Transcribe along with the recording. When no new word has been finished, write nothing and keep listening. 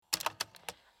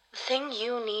thing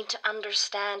you need to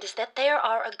understand is that there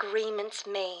are agreements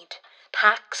made,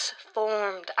 pacts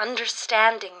formed,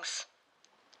 understandings,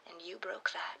 and you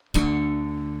broke that.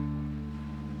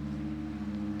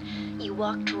 You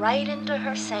walked right into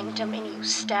her sanctum and you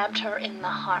stabbed her in the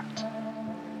heart.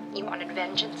 You wanted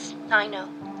vengeance, I know,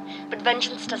 but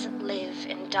vengeance doesn't live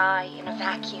and die in a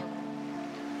vacuum.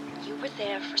 You were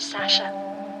there for Sasha.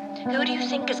 Who do you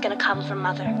think is gonna come for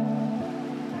Mother?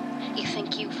 You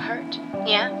think you've hurt,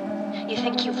 yeah? You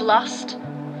think you've lost?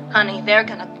 Honey, they're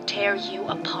gonna tear you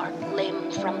apart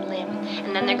limb from limb,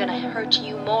 and then they're gonna hurt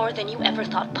you more than you ever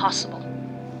thought possible.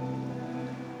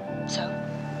 So,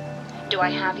 do I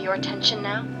have your attention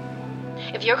now?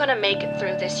 If you're gonna make it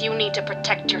through this, you need to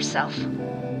protect yourself.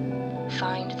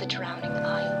 Find the drowning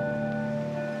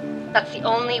isle. That's the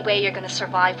only way you're gonna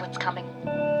survive what's coming.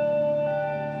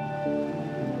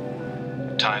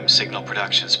 Time Signal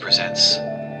Productions presents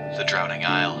The Drowning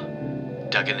Isle,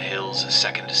 Duggan Hill's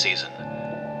second season,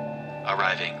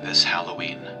 arriving this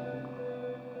Halloween.